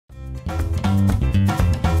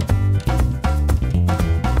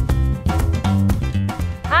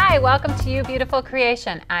welcome to You Beautiful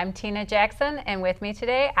Creation. I'm Tina Jackson, and with me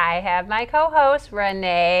today I have my co-host,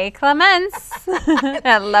 Ranee Clements.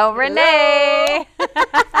 Hello, Ranee. Hey,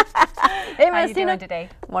 How are you doing today?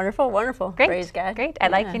 Wonderful, wonderful. Great, Praise God. great. I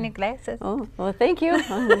like your new glasses. Oh, well, thank you.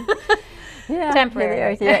 Yeah,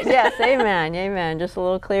 Temporary. Yes, amen, amen. Just a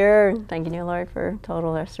little clearer. Thanking you, Lord, for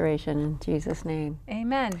total restoration in Jesus' name.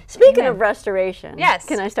 Amen. Speaking Amen. of restoration, Yes.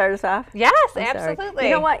 Can I start us off? Yes, I'm sorry. absolutely.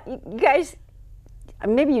 You know what, you guys,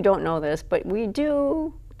 maybe you don't know this, but we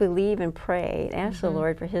do believe and pray and ask the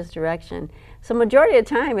Lord for His direction. So majority of the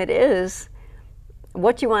time it is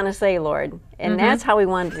what you want to say, Lord. And that's how we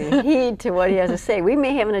want to heed to what He has to say. We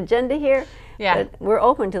may have an agenda here, but we're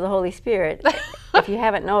open to the Holy Spirit, if you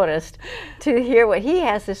haven't noticed, to hear what He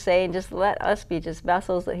has to say and just let us be just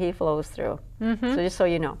vessels that He flows through. So just so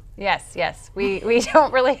you know. Yes, yes. We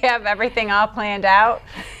don't really have everything all planned out,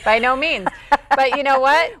 by no means. But you know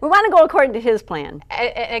what? We want to go according to His plan.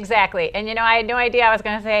 Exactly. And you know, I had no idea I was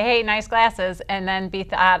going to say, hey, nice glasses, and then be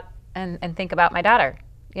thought and think about my daughter,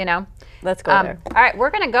 you know? Let's go there. All right,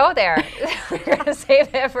 we're going to go there. We're going to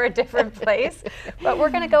save that for a different place, but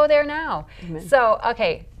we're going to go there now. Amen. So,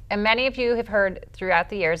 okay, and many of you have heard throughout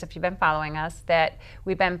the years, if you've been following us, that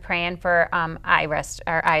we've been praying for our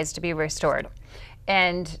eyes to be restored,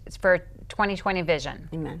 and it's for 20/20 vision.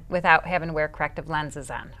 Amen. Without having to wear corrective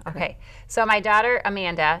lenses on. Okay, so my daughter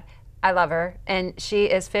Amanda, I love her, and she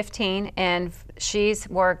is 15, and she's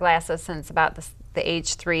wore glasses since about the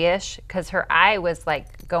age 3-ish, because her eye was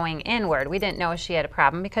like going inward. We didn't know she had a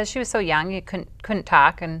problem because she was so young, you couldn't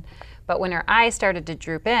talk, but when her eye started to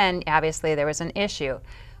droop in, obviously there was an issue.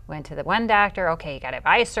 Went to the one doctor, okay, you got to have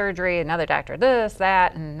eye surgery, another doctor this,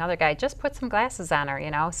 that, and another guy, just put some glasses on her,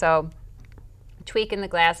 you know, so tweaking the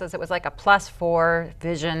glasses, it was like a +4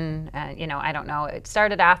 vision, you know, I don't know. It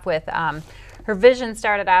started off with, her vision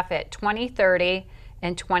started off at 20/30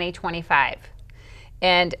 and 20/25.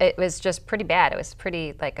 And it was just pretty bad. It was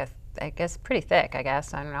pretty, I guess, pretty thick, I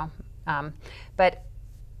guess, I don't know. But,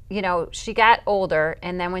 you know, she got older,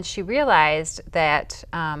 and then when she realized that,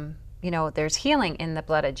 you know, there's healing in the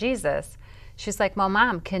blood of Jesus, she's like, well,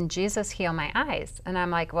 Mom, can Jesus heal my eyes? And I'm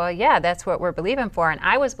like, well, yeah, that's what we're believing for. And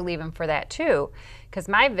I was believing for that too, because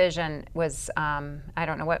my vision was, I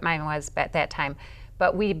don't know what mine was at that time,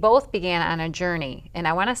 but we both began on a journey. And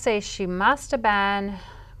I want to say she must have been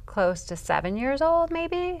close to 7 years old,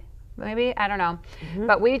 maybe, I don't know.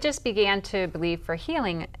 But we just began to believe for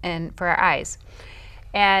healing and for our eyes.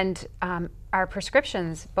 And our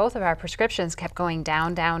prescriptions, both of our prescriptions kept going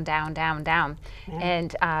down, down, down, down, down. Yeah.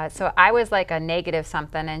 And so I was like a negative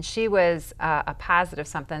something, and she was a positive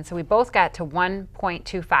something. So we both got to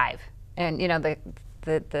 1.25. And, you know,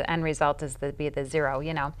 the end result is to be the 0,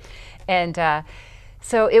 you know. And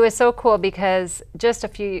so it was so cool because just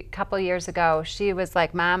couple years ago, she was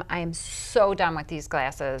like, Mom, I am so done with these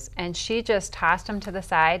glasses. And she just tossed them to the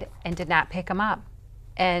side and did not pick them up.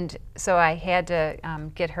 And so I had to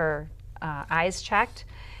get her eyes checked,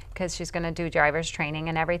 because she's going to do driver's training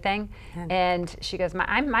and everything. And she goes,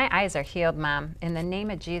 my eyes are healed, Mom. In the name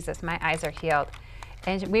of Jesus, my eyes are healed.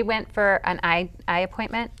 And we went for an eye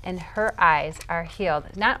appointment, and her eyes are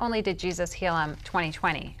healed. Not only did Jesus heal them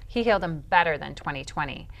 20/20, He healed them better than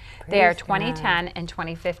 20/20. They are 2010 and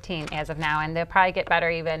 2015 as of now, and they'll probably get better,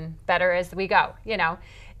 even better as we go, you know.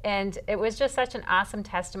 And it was just such an awesome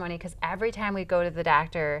testimony, because every time we go to the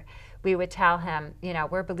doctor, we would tell him, you know,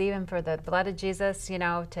 we're believing for the blood of Jesus, you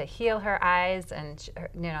know, to heal her eyes, and,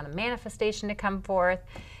 you know, the manifestation to come forth.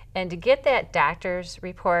 And to get that doctor's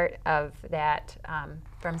report of that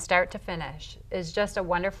from start to finish is just a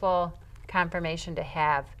wonderful confirmation to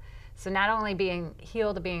have. So not only being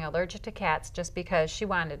healed of being allergic to cats just because she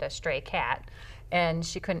wanted a stray cat and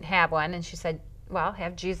she couldn't have one, and she said, well,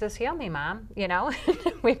 have Jesus heal me, Mom, you know.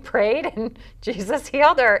 We prayed, and Jesus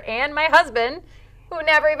healed her, and my husband, who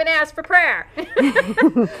never even asked for prayer.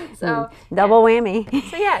 So double whammy.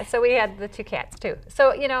 So yeah, so we had the 2 cats too.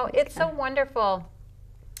 So, you know, it's so wonderful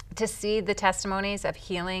to see the testimonies of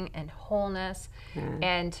healing and wholeness,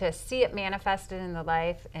 and to see it manifested in the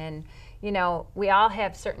life. And, you know, we all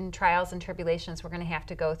have certain trials and tribulations we're going to have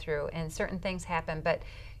to go through, and certain things happen, but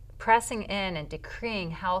pressing in and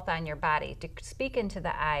decreeing health on your body, to speak into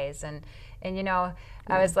the eyes, and you know,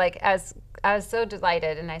 I was like, I was so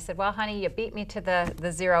delighted, and I said, well, honey, you beat me to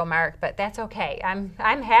the 0 mark, but that's okay.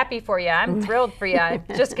 I'm happy for you. I'm thrilled for you. It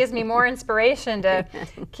just gives me more inspiration to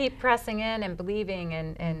keep pressing in and believing,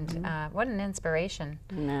 and what an inspiration.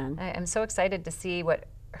 Amen. I'm so excited to see what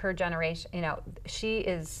her generation, you know, she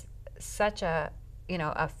is such a, you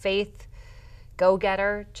know, a faith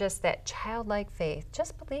go-getter, just that childlike faith.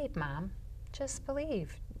 Just believe, Mom. Just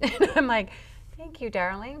believe. And I'm like, Thank you,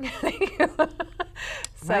 darling. Thank you.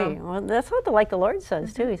 Right. Well, that's what the Lord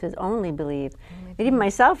says too. He says, only believe. And even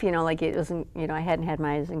myself, like it wasn't, I hadn't had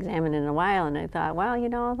my eyes examined in a while, and I thought, well,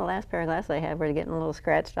 the last pair of glasses I had were getting a little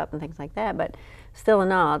scratched up and things like that. But still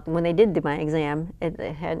in all, when they did do my exam, it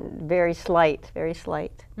had very slight.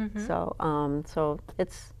 So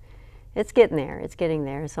it's getting there. It's getting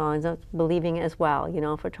there. So I'm believing as well,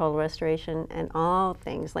 for total restoration and all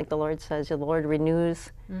things. Like the Lord says, the Lord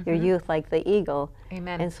renews your youth like the eagle.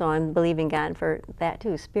 Amen. And so I'm believing God for that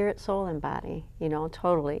too, spirit, soul, and body,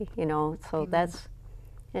 totally, So Amen. that's,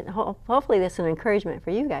 and hopefully that's an encouragement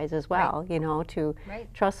for you guys as well, to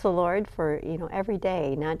trust the Lord for, every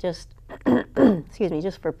day, not just, excuse me,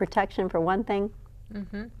 just for protection for one thing,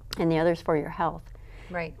 and the others for your health.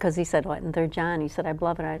 Right. Because he said, what, in 3 John, he said,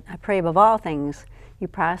 Beloved, I pray above all things, you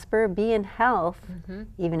prosper, be in health,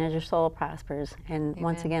 even as your soul prospers. And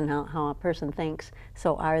once again, how a person thinks,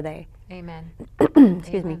 so are they. Amen.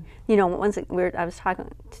 Excuse me. Once I was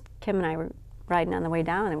talking, Kim and I were riding on the way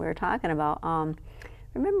down, and we were talking about,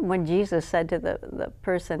 remember when Jesus said to the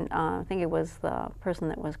person, I think it was the person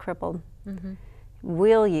that was crippled,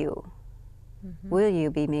 will you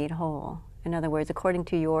be made whole? In other words, according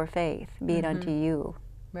to your faith, be it unto you.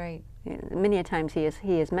 Right. Many a times he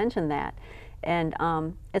has mentioned that, and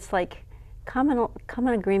it's like come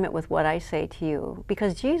in agreement with what I say to you,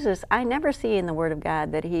 because Jesus, I never see in the Word of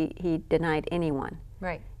God that he denied anyone.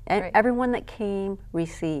 Right. Everyone that came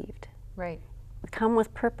received. Right. Come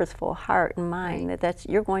with purposeful heart and mind that's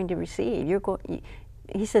you're going to receive.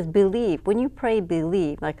 He says, believe. When you pray,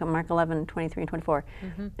 believe. Like Mark 11:23-24.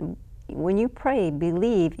 When you pray,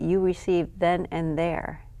 believe, you receive then and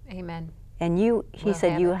there. Amen. And he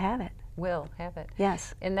said, you have it. Will have it.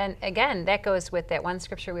 Yes. And then again, that goes with that one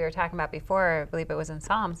scripture we were talking about before. I believe it was in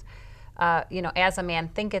Psalms. As a man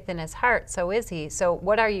thinketh in his heart, so is he. So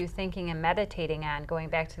what are you thinking and meditating on? Going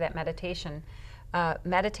back to that meditation,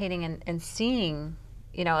 meditating and seeing.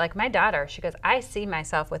 Like my daughter, she goes, I see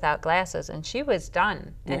myself without glasses, and she was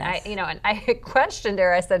done. And I questioned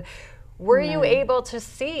her. I said, were you able to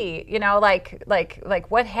see, like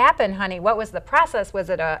what happened, honey? What was the process?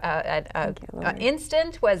 Was it a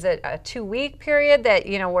instant? Was it a 2-week period that,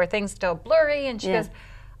 were things still blurry? And she goes,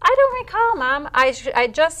 I don't recall, Mom.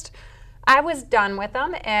 I was done with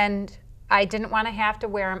them, and I didn't want to have to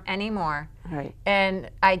wear them anymore. Right. And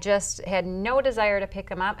I just had no desire to pick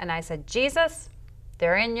them up. And I said, Jesus,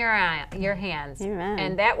 they're in your hands. Amen.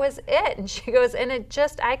 And that was it. And she goes, and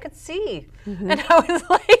I could see. And I was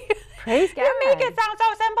like, praise God. You make it sound so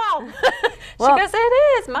simple. She goes, it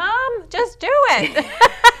is, Mom. Just do it.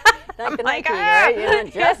 I'm like,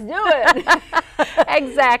 right? Just do it.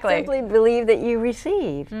 Exactly. Simply believe that you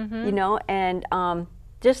receive, and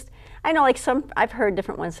I know, like I've heard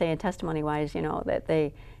different ones saying testimony-wise, that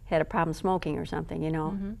they had a problem smoking or something,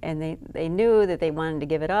 and they knew that they wanted to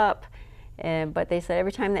give it up. But they said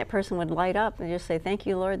every time that person would light up, they just say, thank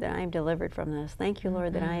you, Lord, that I am delivered from this. Thank you,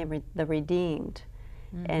 Lord, that I am the redeemed.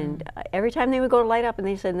 And every time they would go to light up, and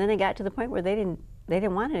they said, and then they got to the point where they didn't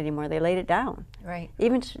want it anymore. They laid it down. Right.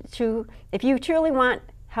 Even if you truly want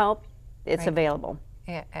help, it's available.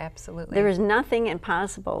 Yeah, absolutely. There is nothing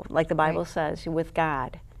impossible, like the Bible says, with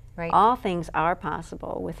God. Right. All things are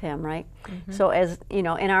possible with Him, right? So as, in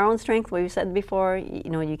our own strength, we've said before,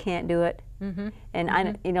 you can't do it.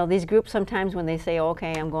 And these groups sometimes when they say,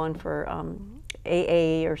 okay, I'm going for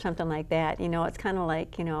AA or something like that, it's kind of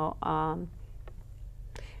like,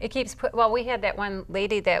 it keeps we had that one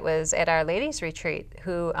lady that was at our ladies retreat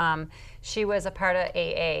who she was a part of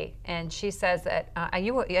AA, and she says that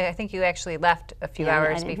I think you actually left a few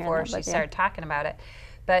hours before she started talking about it.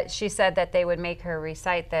 But she said that they would make her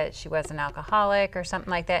recite that she was an alcoholic or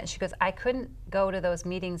something like that. And she goes, I couldn't go to those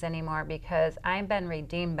meetings anymore because I've been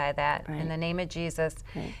redeemed by that in the name of Jesus.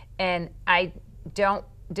 Right. And I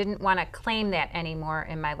didn't want to claim that anymore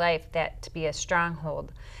in my life, that to be a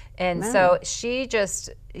stronghold. And so she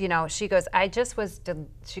just, she goes, I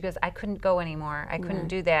couldn't go anymore. I couldn't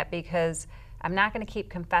do that because I'm not going to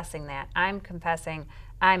keep confessing that. I'm confessing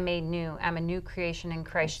I'm made new. I'm a new creation in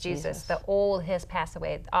Christ Jesus. The old has passed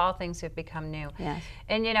away. All things have become new. Yes.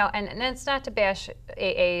 And and it's not to bash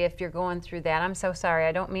AA if you're going through that. I'm so sorry.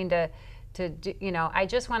 I don't mean to do, I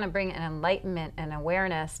just want to bring an enlightenment and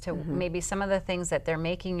awareness to maybe some of the things that they're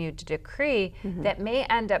making you to decree that may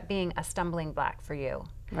end up being a stumbling block for you.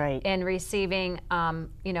 Right. And receiving,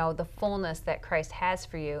 the fullness that Christ has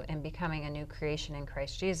for you and becoming a new creation in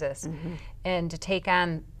Christ Jesus, and to take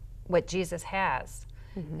on what Jesus has.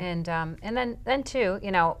 And then too,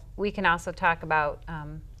 we can also talk about,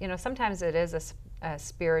 sometimes it is a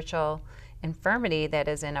spiritual infirmity that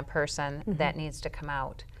is in a person that needs to come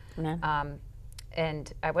out.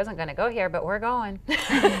 and I wasn't going to go here, but we're going.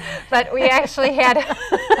 But we actually had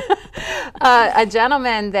a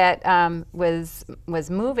gentleman that was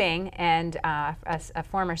moving, and a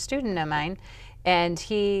former student of mine, and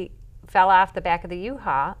he fell off the back of the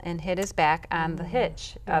U-Haul and hit his back on the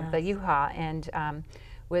hitch of the U-Haul, and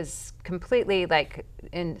was completely like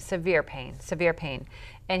in severe pain.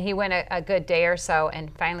 And he went a good day or so, and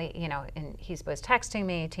finally, and he was texting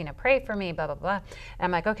me, Tina, pray for me, blah, blah, blah. And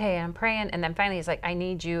I'm like, okay, I'm praying. And then finally he's like, I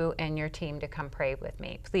need you and your team to come pray with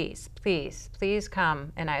me. Please, please, please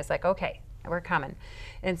come. And I was like, okay, we're coming.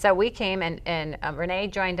 And so we came, and Ranee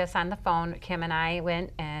joined us on the phone. Kim and I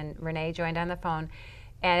went, and Ranee joined on the phone.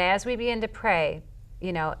 And as we began to pray,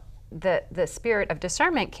 the spirit of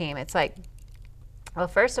discernment came. It's like, well,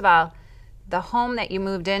 first of all, the home that you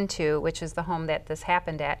moved into, which is the home that this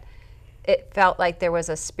happened at, it felt like there was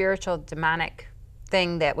a spiritual demonic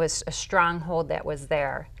thing that was a stronghold that was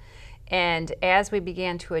there. And as we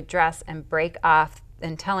began to address and break off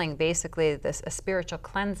and telling basically a spiritual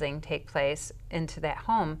cleansing take place into that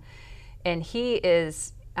home, and he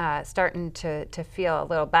is starting to feel a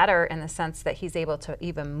little better in the sense that he's able to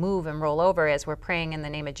even move and roll over as we're praying in the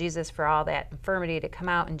name of Jesus for all that infirmity to come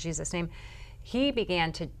out in Jesus' name. He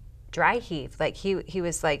began to dry heave, like he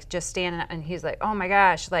was like just standing, and he's like, oh my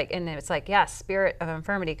gosh, like, and it's like, yes, spirit of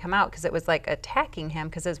infirmity come out, because it was like attacking him,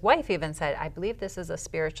 because his wife even said, I believe this is a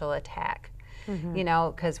spiritual attack,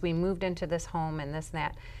 because we moved into this home and this and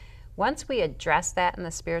that. Once we address that in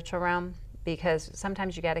the spiritual realm, because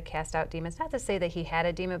sometimes you got to cast out demons, not to say that he had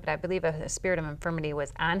a demon, but I believe a spirit of infirmity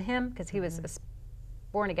was on him, because he was a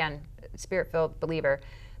born again, spirit-filled believer,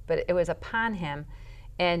 but it was upon him,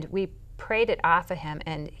 and we prayed it off of him,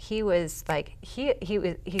 and he was like, he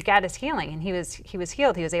got his healing, and he was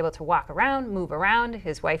healed. He was able to walk around, move around.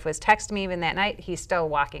 His wife was texting me even that night. He's still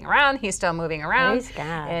walking around. He's still moving around. Praise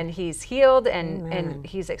God. And he's healed, and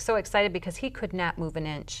he's so excited because he could not move an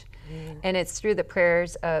inch. And it's through the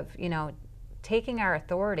prayers of taking our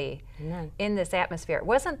authority in this atmosphere. It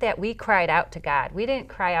wasn't that we cried out to God. We didn't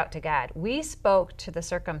cry out to God. We spoke to the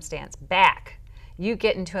circumstance back. You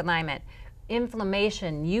get into alignment.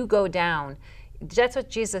 Inflammation, you go down. That's what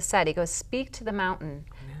Jesus said. He goes, speak to the mountain.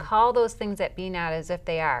 Call those things that be not as if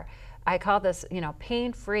they are. I call this,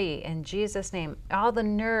 pain-free in Jesus' name. All the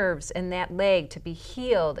nerves in that leg to be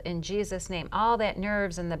healed in Jesus' name. All that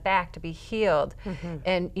nerves in the back to be healed.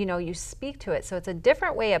 And, you speak to it. So it's a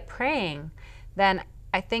different way of praying than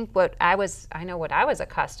I think what I was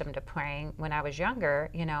accustomed to praying when I was younger.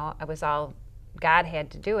 I was all, God had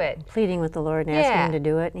to do it. Pleading with the Lord and asking him to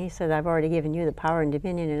do it. And he said, I've already given you the power and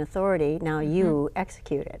dominion and authority. Now you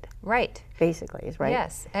execute it. Right. Basically, is right.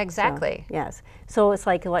 Yes, exactly. So, yes. So it's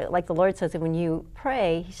like the Lord says that when you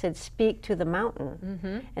pray, he said, speak to the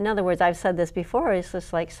mountain. In other words, I've said this before, it's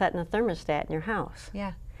just like setting a thermostat in your house.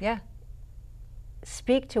 Yeah, yeah.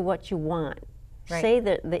 Speak to what you want. Right. Say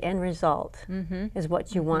that the end result is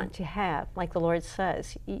what you want to have. Like the Lord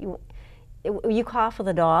says. You call for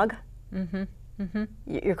the dog.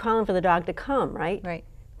 You're calling for the dog to come, right? Right.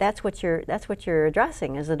 That's what you're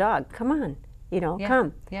addressing is the dog. Come on,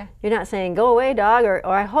 come. Yeah. You're not saying go away, dog, or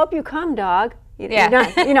I hope you come, dog.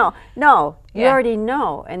 Yeah. You're not, no. You Yeah. already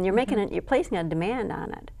know, and you're making it. You're placing a demand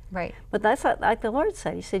on it. Right. But that's like the Lord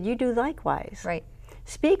said. He said, you do likewise. Right.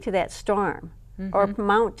 Speak to that storm, or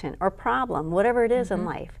mountain, or problem, whatever it is in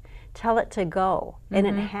life. Tell it to go, and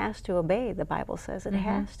it has to obey. The Bible says it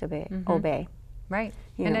has to obey. Right.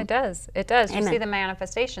 You And know. it does. It does. Amen. You see the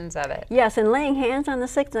manifestations of it. Yes, and laying hands on the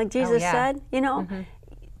sick, like Jesus said,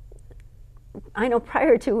 I know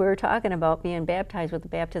prior to we were talking about being baptized with the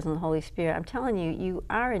baptism of the Holy Spirit. I'm telling you, you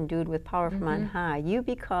are endued with power from on high. You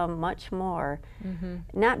become much more,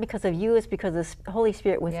 not because of you, it's because the Holy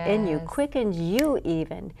Spirit within you Yes. quickens you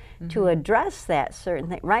even to address that certain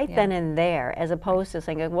thing right then and there, as opposed to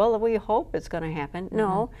saying, well, we hope it's going to happen.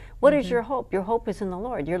 No. What is your hope? Your hope is in the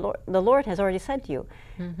Lord. The Lord has already said to you,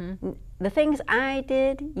 the things I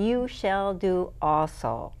did, you shall do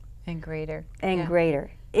also. And greater. And Yeah.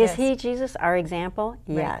 greater. Is Yes. he, Jesus, our example?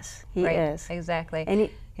 Right. Yes, he Right. is. Exactly. And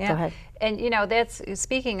Yeah. Go ahead. And that's,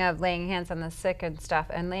 speaking of laying hands on the sick and stuff,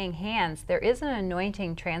 and laying hands, there is an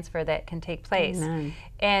anointing transfer that can take place. Amen.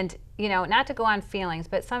 And not to go on feelings,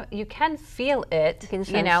 but you can feel it. You can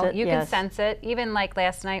sense it, you yes. can sense it. Even like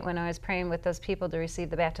last night when I was praying with those people to receive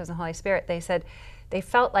the baptism of the Holy Spirit, they said they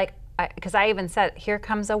felt like, because I even said, here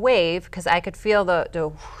comes a wave, because I could feel the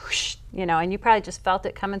whoosh, you know, and you probably just felt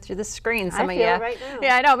it coming through the screen. Some I of feel you, it right now.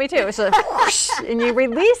 Yeah, I know, me too. It's like whoosh, and you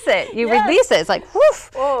release it. You release it. It's like whoosh.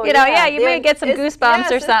 Oh, you know, you may get some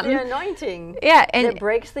goosebumps or something. It's the anointing. Yeah, and it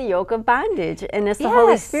breaks the yoke of bondage, and it's the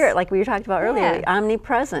Holy Spirit, like we talked about earlier,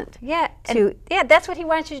 omnipresent. Yeah, that's what He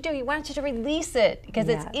wants you to do. He wants you to release it because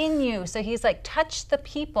it's in you. So He's like, touch the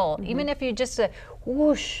people, even if you just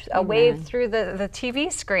whoosh, a wave through the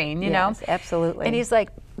TV screen, you know? Absolutely. And He's like,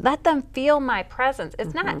 let them feel my presence.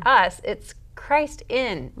 It's not us, it's Christ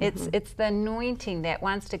in. It's the anointing that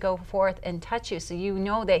wants to go forth and touch you, so you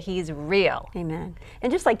know that He's real. Amen.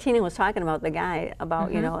 And just like Tina was talking about the guy,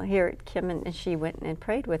 about, you know, here Kim and she went and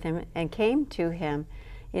prayed with him and came to him,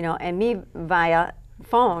 you know, and me via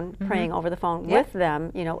phone, praying over the phone with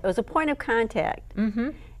them, you know, it was a point of contact.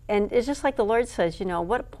 And it's just like the Lord says, you know,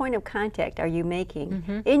 what point of contact are you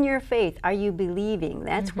making? In your faith, are you believing?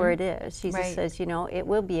 That's where it is. Jesus says, you know, it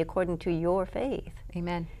will be according to your faith.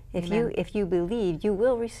 Amen. If you believe, you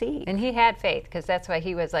will receive. And he had faith, because that's why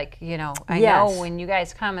he was like, you know, I know when you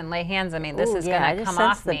guys come and lay hands on me, this is going to come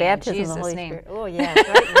off me in Jesus' name. Oh, yes,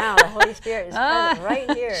 right now the Holy Spirit is present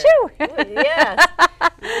right here. Shoo! Yes.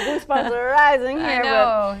 The goosebumps are rising here. I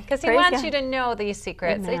know, because He wants you to know these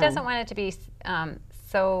secrets. He doesn't want it to be,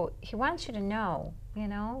 so He wants you to know, you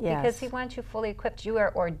know, because He wants you fully equipped. You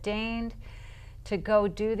are ordained to go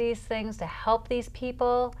do these things, to help these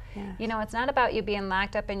people. You know, it's not about you being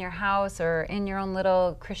locked up in your house or in your own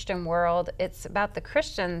little Christian world. It's about the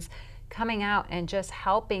Christians coming out and just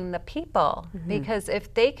helping the people. Because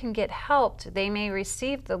if they can get helped, they may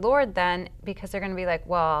receive the Lord then, because they're going to be like,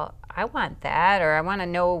 well, I want that, or I want to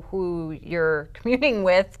know who you're communing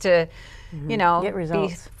with to, you know,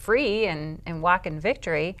 be free and walk in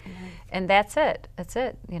victory. And that's it. That's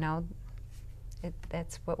it, you know.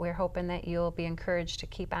 That's what we're hoping that you'll be encouraged to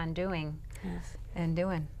keep on doing and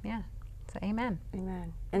doing. Yeah. So amen.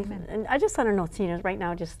 Amen. And I just want to know, Tina, right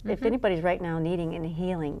now, just if anybody's right now needing any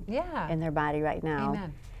healing in their body right now,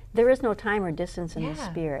 there is no time or distance in the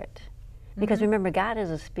Spirit. Because remember, God is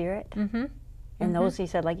a spirit. And those, He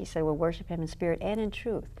said, like He said, will worship Him in spirit and in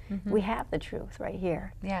truth. We have the truth right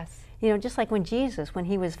here. Yes. You know, just like when Jesus, when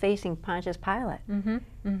He was facing Pontius Pilate.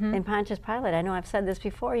 And Pontius Pilate, I know I've said this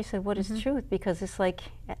before, he said, what is truth? Because it's like,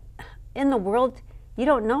 in the world, you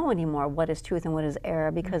don't know anymore what is truth and what is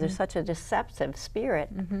error, because there's such a deceptive spirit,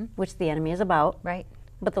 which the enemy is about. Right.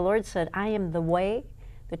 But the Lord said, I am the way,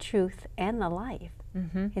 the truth, and the life.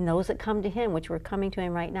 And those that come to Him, which we're coming to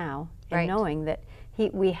Him right now, and knowing that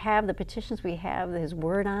we have the petitions, we have His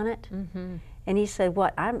word on it. And He said,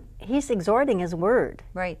 He's exhorting His word.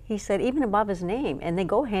 Right. He said, even above His name. And they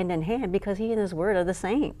go hand in hand, because He and His word are the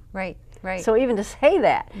same. Right. Right. So even to say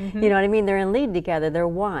that, you know what I mean? They're in league together. They're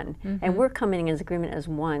one. And we're coming in agreement as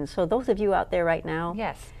one. So those of you out there right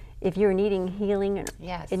now, if you're needing healing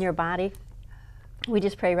in your body, we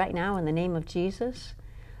just pray right now in the name of Jesus.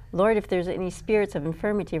 Lord, if there's any spirits of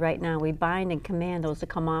infirmity right now, we bind and command those to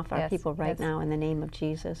come off our people right now in the name of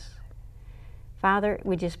Jesus. Father,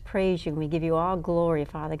 we just praise You, and we give You all glory,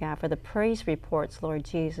 Father God, for the praise reports, Lord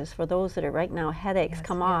Jesus, for those that are right now, headaches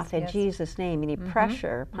come off in Jesus' name. Any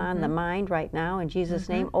pressure upon the mind right now in Jesus'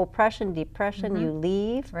 name. Oppression, depression, you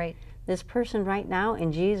leave this person right now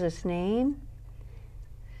in Jesus' name.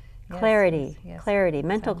 Clarity, clarity,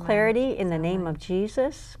 mental clarity in the name of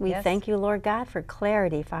Jesus. We thank You, Lord God, for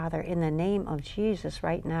clarity, Father, in the name of Jesus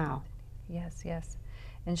right now. Yes, yes.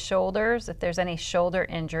 And shoulders, if there's any shoulder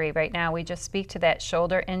injury right now, we just speak to that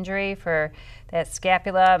shoulder injury, for that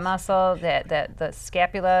scapula muscle, that the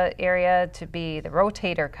scapula area to be, the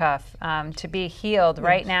rotator cuff, to be healed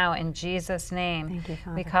right now in Jesus' name. Thank You,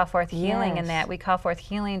 Father. We call forth healing in that. We call forth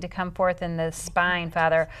healing to come forth in the spine,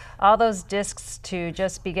 Father. All those discs to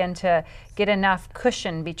just begin to get enough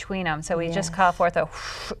cushion between them. So we just call forth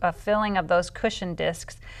a filling of those cushion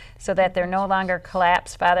discs, so that they're no longer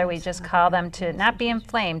collapsed, Father. We just call them to not be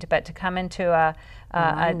inflamed, but to come into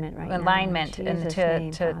alignment and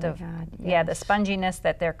the sponginess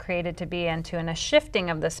that they're created to be into, and a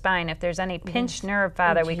shifting of the spine. If there's any pinched nerve,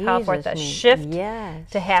 Father, we call forth a shift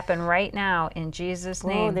to happen right now in Jesus'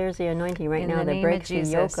 name. Oh, there's the anointing right now that breaks the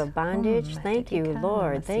yoke of bondage. Thank You,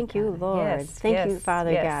 Lord. Thank You, Lord. Thank You,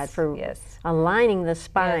 Father God, for aligning the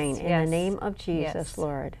spine in the name of Jesus,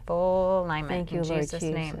 Lord. Full alignment. Thank You, in Lord Jesus'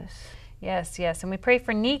 name. Jesus. Yes, yes. And we pray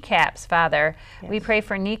for kneecaps, Father. We pray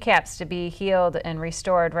for kneecaps to be healed and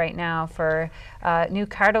restored right now, for new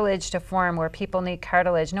cartilage to form where people need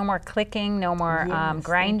cartilage. No more clicking, no more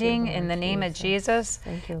grinding in the name of Jesus.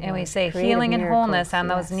 Thank You, and Lord. we say Creative healing and wholeness miracles. on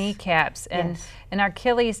those kneecaps, and our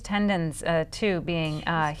Achilles tendons too being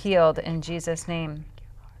healed in Jesus' name.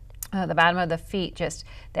 the bottom of the feet, just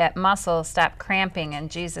that muscle stop cramping. In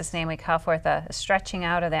Jesus' name, we call forth a stretching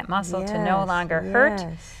out of that muscle to no longer hurt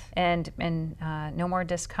and no more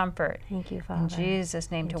discomfort. Thank you, Father. In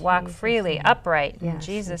Jesus' name, to walk freely, upright. In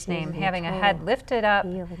Jesus' name, having a head lifted up,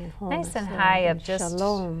 nice and high, of just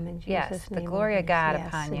shalom. In Jesus' the name, glory of God yes,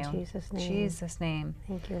 upon you. in Jesus' name. Jesus' name.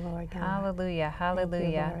 Thank you, Lord God. Hallelujah,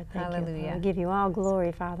 hallelujah, Thank you, hallelujah. we give you all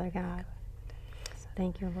glory, Father God.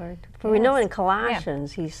 Thank you, Lord. For we know in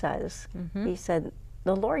Colossians, he says, he said,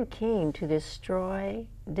 the Lord came to destroy,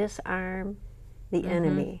 disarm the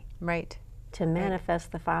enemy. Right. To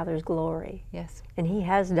manifest the Father's glory. Yes. And he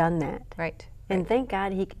has done that. Right. And thank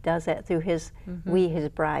God he does that through his, we, his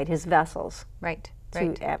bride, his vessels. Right.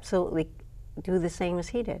 To absolutely do the same as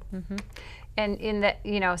he did. And in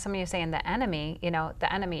the, some of you saying the enemy,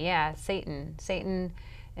 the enemy, Satan. Satan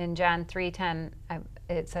in John 3:10,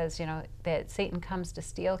 it says, that Satan comes to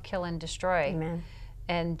steal, kill, and destroy. Amen.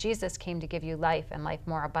 And Jesus came to give you life and life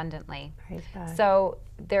more abundantly. Praise God. So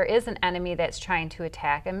there is an enemy that's trying to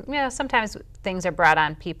attack. And, sometimes things are brought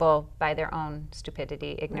on people by their own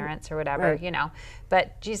stupidity, ignorance, or whatever,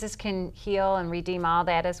 But Jesus can heal and redeem all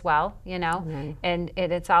that as well, And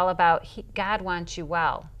it's all about, God wants you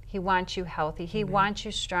well. He wants you healthy. He wants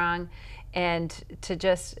you strong. And to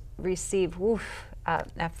just receive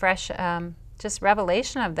a fresh just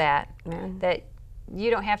revelation of that, that you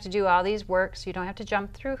don't have to do all these works. You don't have to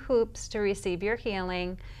jump through hoops to receive your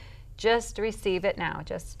healing. Just receive it now.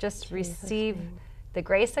 Just receive the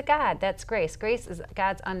grace of God. That's grace. Grace is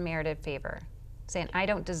God's unmerited favor. Saying, I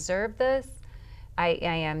don't deserve this. I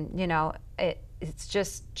am, it's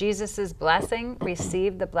just Jesus's blessing.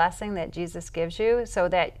 Receive the blessing that Jesus gives you so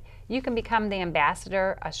that you can become the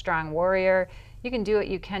ambassador, a strong warrior. You can do what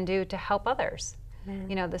you can do to help others.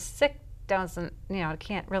 The sick doesn't,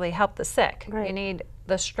 can't really help the sick. Right. You need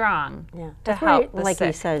the strong to That's help what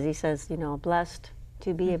the sick. he says, blessed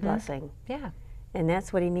to be a blessing. Yeah. And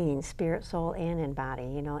that's what he means, spirit, soul, and in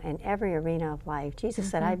body, in every arena of life. Jesus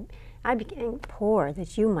said, I became poor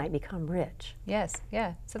that you might become rich. Yes,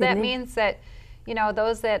 yeah. So that means that,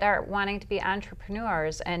 those that are wanting to be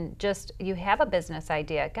entrepreneurs and just, you have a business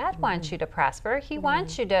idea, God wants you to prosper. He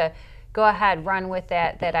wants you to go ahead, run with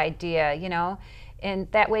that idea,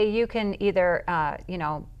 and that way you can either,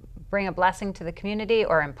 bring a blessing to the community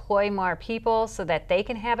or employ more people so that they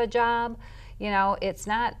can have a job. It's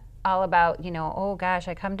not all about, oh gosh,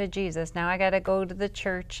 I come to Jesus, now I got to go to the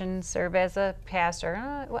church and serve as a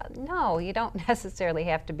pastor. Well, no, you don't necessarily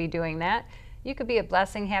have to be doing that. You could be a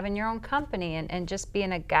blessing having your own company and just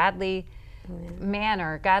being a godly man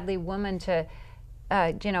or a godly woman to,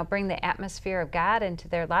 bring the atmosphere of God into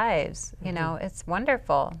their lives. It's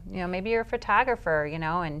wonderful. Maybe you're a photographer,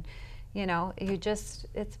 and, you just,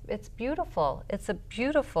 it's beautiful. It's a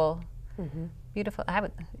beautiful, beautiful.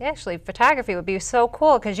 Actually, photography would be so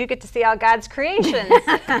cool because you get to see all God's creations.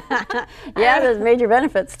 There's major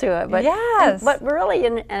benefits to it. But, yes. But really,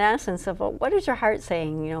 in essence of what is your heart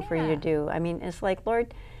saying, for you to do? I mean, it's like,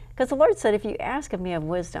 Lord, because the Lord said, if you ask of me of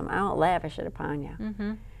wisdom, I'll lavish it upon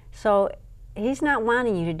you. So he's not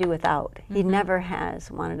wanting you to do without. He never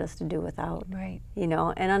has wanted us to do without. Right.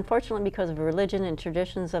 And unfortunately, because of religion and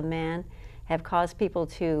traditions of man, have caused people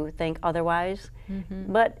to think otherwise.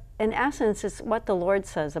 But in essence, it's what the Lord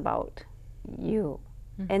says about you.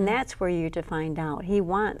 And that's where you're to find out. He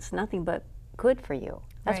wants nothing but good for you.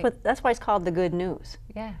 That's why it's called the good news.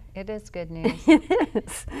 Yeah, it is good news. It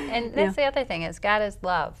is. And that's the other thing is God is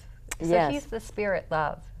love. So he's the spirit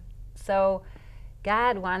love. So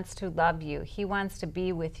God wants to love you. He wants to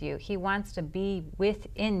be with you. He wants to be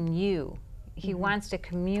within you. He wants to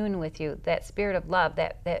commune with you, that spirit of love,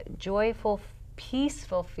 that joyful,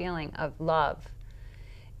 peaceful feeling of love.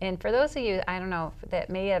 And for those of you, I don't know, that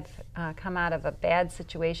may have come out of a bad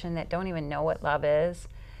situation that don't even know what love is,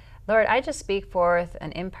 Lord, I just speak forth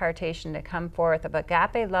an impartation to come forth of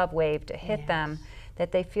agape love wave to hit them,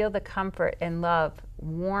 that they feel the comfort and love,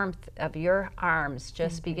 warmth of your arms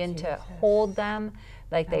just begin to hold them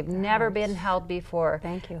like they've never been held before.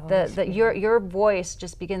 Thank you, Holy Spirit. Your voice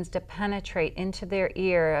just begins to penetrate into their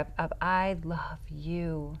ear of I love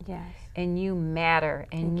you. Yes. And you matter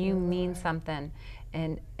and you mean something.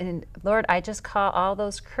 And Lord, I just call all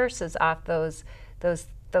those curses off those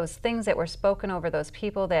things that were spoken over those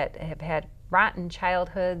people that have had rotten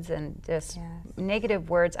childhoods and just negative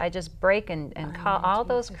words. I just break and call all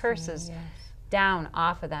those curses down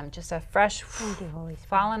off of them, just a fresh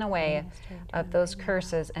falling away of those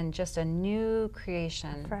curses and just a new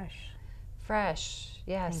creation. Fresh,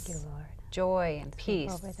 yes. Thank you, Lord. Joy and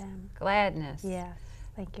peace, over them. gladness. Yes,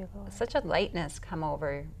 thank you, Lord. Such a lightness come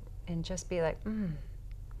over and just be like,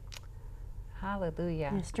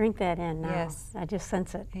 Hallelujah. Just drink that in now. Yes. I just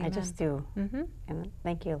sense it. I just do. Mm-hmm. And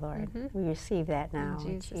thank you, Lord. We receive that now.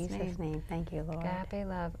 In Jesus' name. Thank you, Lord. Agape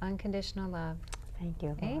love, unconditional love. Thank you,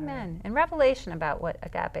 Lord. Amen. And revelation about what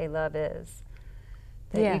agape love is.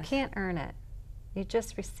 That you Yes. can't earn it. You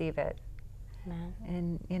just receive it. Amen.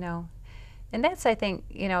 And, you know, and that's, I think,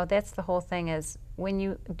 you know, that's the whole thing is when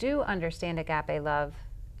you do understand agape love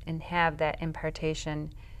and have that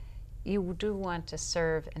impartation, you do want to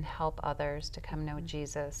serve and help others to come know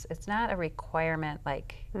Jesus. It's not a requirement,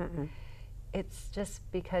 like, it's just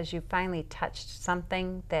because you finally touched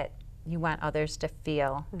something that you want others to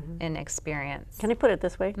feel and experience. Can I put it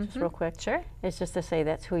this way, just real quick? Sure. It's just to say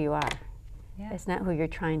that's who you are. Yeah. It's not who you're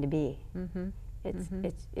trying to be.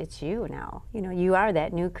 It's you now. You know, you are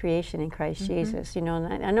that new creation in Christ Jesus. You know,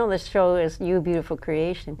 and I know this show is You Beautiful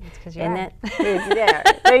Creation. It's 'cause you and are. that is there.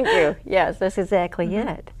 Thank you. Yes, that's exactly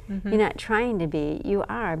it. You're not trying to be. You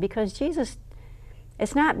are, because Jesus.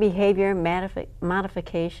 It's not behavior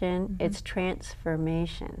modification. It's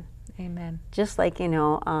transformation. Amen. Just like, you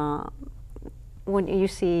know, when you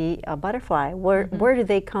see a butterfly, where do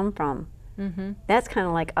they come from? That's kind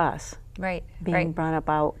of like us. Right. Being right. brought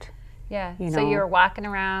about. Yeah. You So know. you're walking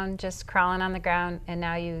around, just crawling on the ground, and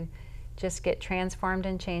now you just get transformed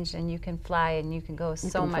and changed, and you can fly, and you can go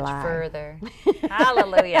so can much fly. further.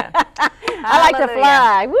 Hallelujah. I like to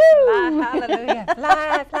fly. Woo! Hallelujah.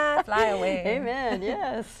 Fly, fly, fly away. Amen.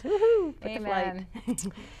 Yes. Woohoo. Put the Amen. flight.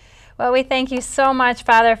 Well, we thank you so much,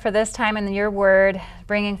 Father, for this time in your word,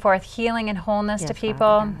 bringing forth healing and wholeness to Yes, people,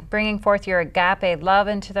 Father God. bringing forth your agape love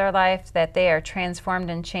into their life, that they are transformed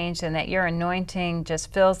and changed, and that your anointing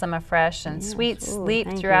just fills them afresh and sweet Ooh, sleep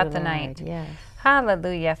thank throughout you, the Lord. night. Yes.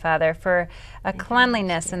 Hallelujah, Father, for a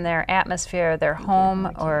cleanliness in their atmosphere, their home,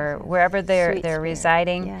 Lord or Jesus. wherever they're Sweet Spirit.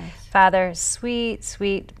 residing. Yes. Father, sweet,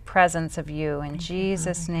 sweet presence of you in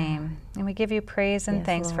Jesus' name. And we give you praise and Yes,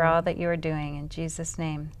 thanks for Lord. all that you are doing in Jesus'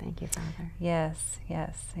 name. Thank you, Father. Yes,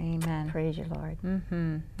 yes, amen. Praise you, Lord.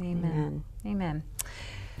 Amen. Amen. Amen.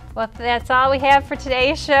 Well, that's all we have for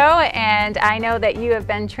today's show, and I know that you have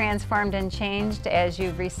been transformed and changed as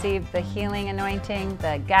you've received the healing anointing,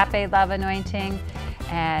 the agape love anointing,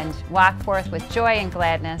 and walk forth with joy and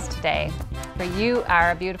gladness today. For you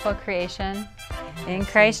are a beautiful creation in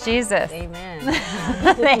Christ Jesus. Amen.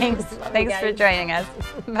 Thanks for joining us.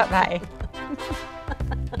 Bye-bye.